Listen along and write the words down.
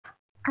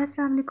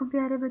अस्सलाम वालेकुम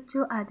प्यारे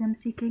बच्चों, आज हम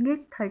सीखेंगे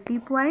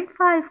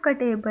 30.5 का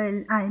टेबल।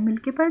 आए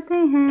मिलके पढ़ते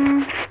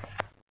हैं।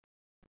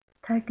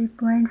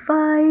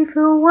 30.5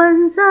 1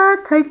 ज़ा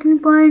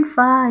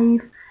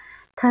 13.5,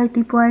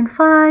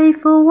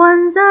 30.5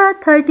 1 ज़ा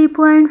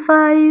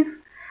 30.5,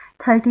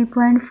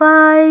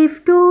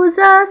 30.5 2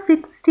 ज़ा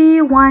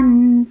 61,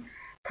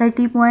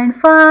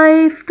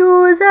 30.5 2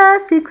 ज़ा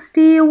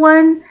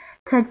 61,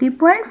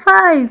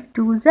 30.5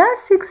 2 ज़ा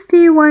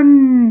 61,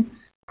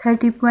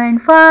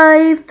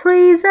 30.5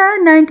 3 ज़ा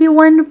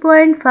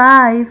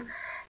 91.5,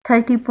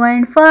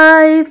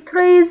 30.5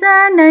 3 ज़ा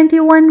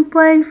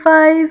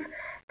 91.5,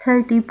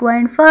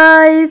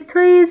 30.5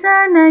 3 ज़ा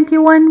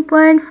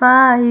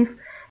 91.5,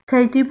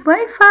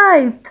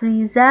 30.5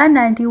 3 ज़ा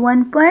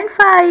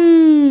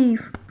 91.5,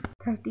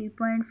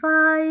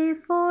 30.5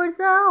 4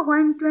 ज़ा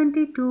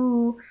 122,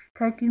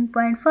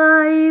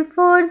 13.5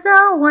 4 ज़ा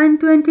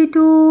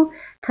 122,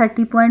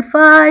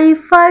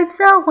 30.5 5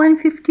 ज़ा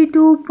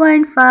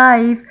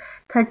 152.5,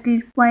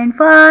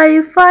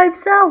 30.5 5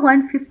 ज़ा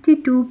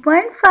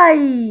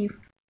 152.5,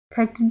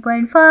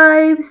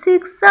 13.5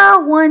 6 ज़ा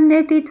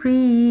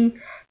 183,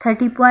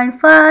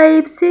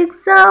 30.5 6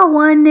 ज़ा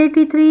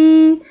 183,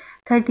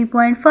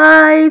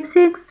 30.5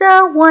 6 ज़ा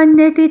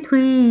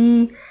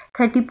 183,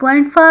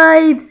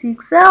 30.5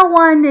 6 ज़ा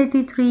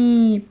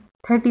 183,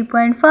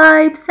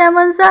 30.5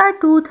 7 ज़ा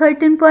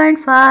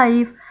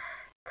 213.5,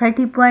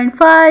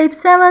 30.5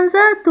 7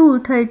 ज़ा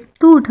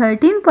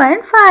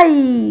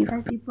 213.5,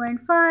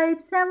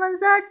 30.5 7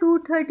 ज़ा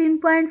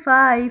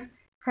 213.5,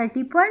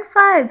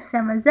 30.5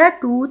 7 ज़ा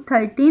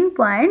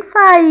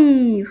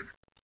 213.5,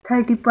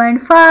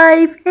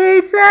 30.5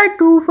 8 ज़ा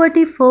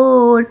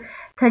 244,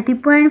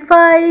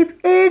 30.5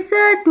 8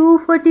 ज़ा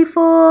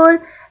 244,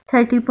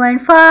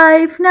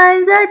 30.5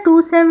 9 ज़ा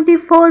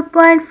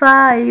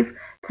 274.5,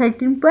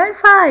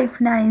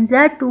 13.5 9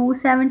 ज़ा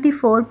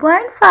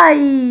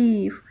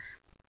 274.5,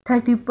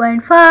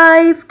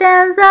 30.5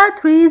 10 ज़ा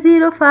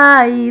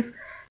 305,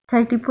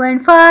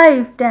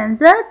 30.5 10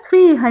 ज़ा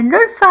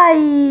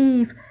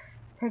 305,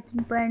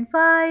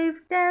 13.5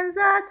 10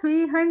 ज़ा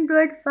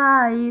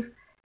 305,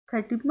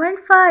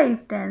 30.5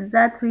 10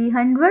 ज़ा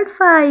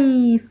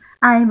 305।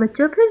 आए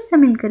बच्चों फिर से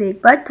मिलकर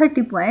एक बार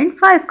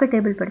 30.5 का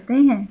टेबल पढ़ते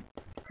हैं।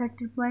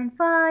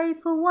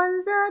 30.5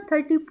 1 ज़ा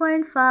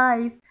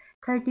 30.5,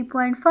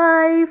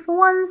 30.5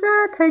 1 ज़ा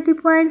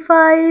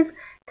 30.5,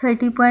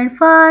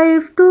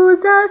 30.5 2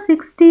 ज़ा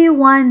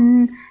 61,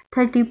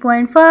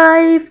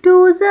 30.5 2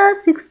 ज़ा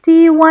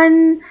 61,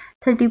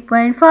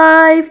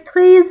 30.5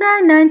 3 ज़ा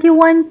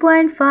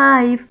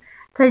 91.5,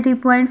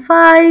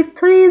 30.5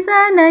 3 ज़ा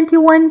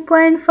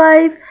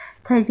 91.5,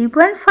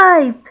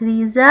 30.5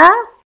 3 ज़ा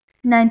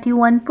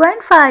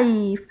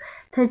 91.5,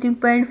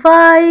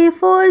 13.5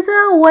 4 ज़ा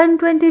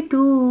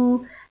 122,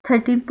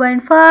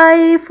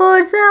 13.5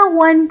 4 ज़ा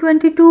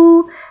 122,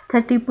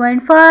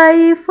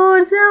 30.5 4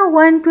 ज़ा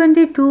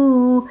 122,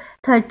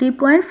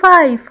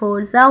 30.5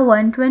 4 ज़ा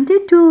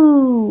 122,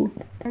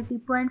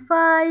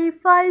 30.5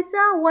 5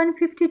 ज़ा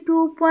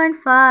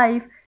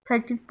 152.5,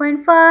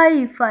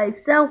 30.5 5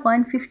 ज़ा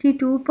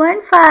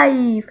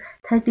 152.5,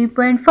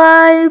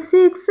 30.5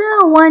 6 ज़ा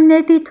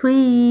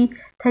 183,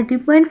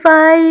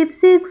 30.5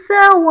 6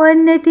 ज़ा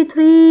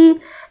 183,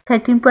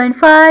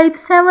 13.5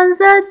 7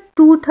 ज़ा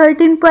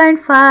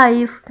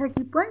 213.5,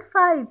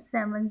 30.5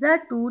 7 ज़ा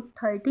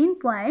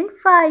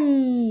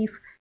 213.5,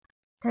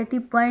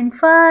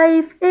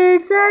 30.5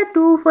 8 ज़ा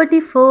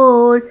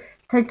 244,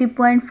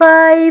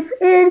 30.5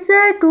 8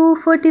 ज़ा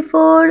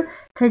 244,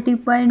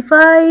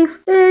 30.5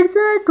 8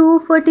 ज़ा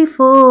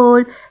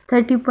 244,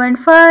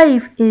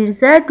 30.5 8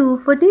 ज़ा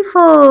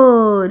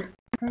 244,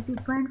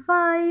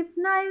 30.5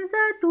 9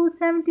 ज़ा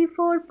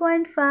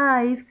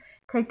 274.5,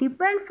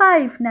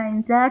 30.5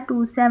 9 ज़ा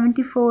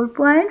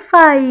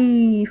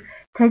 274.5,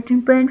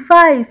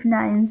 13.5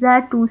 9 ज़ा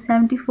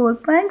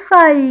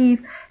 274.5,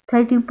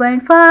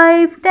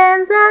 13.5 10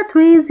 ज़ा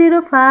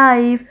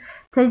 305,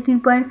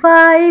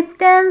 13.5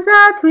 10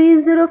 ज़ा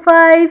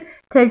 305,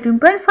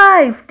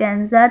 13.5 10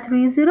 ज़ा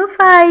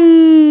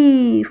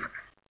 305,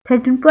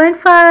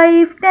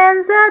 13.5 10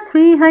 ज़ा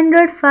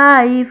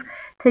 305,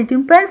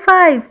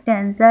 13.5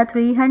 10 ज़ा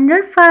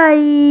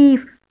 305।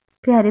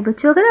 प्यारे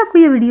बच्चों, अगर आपको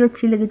ये वीडियो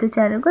अच्छी लगी तो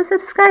चैनल को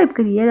सब्सक्राइब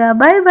करिएगा।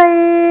 Bye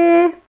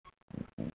bye.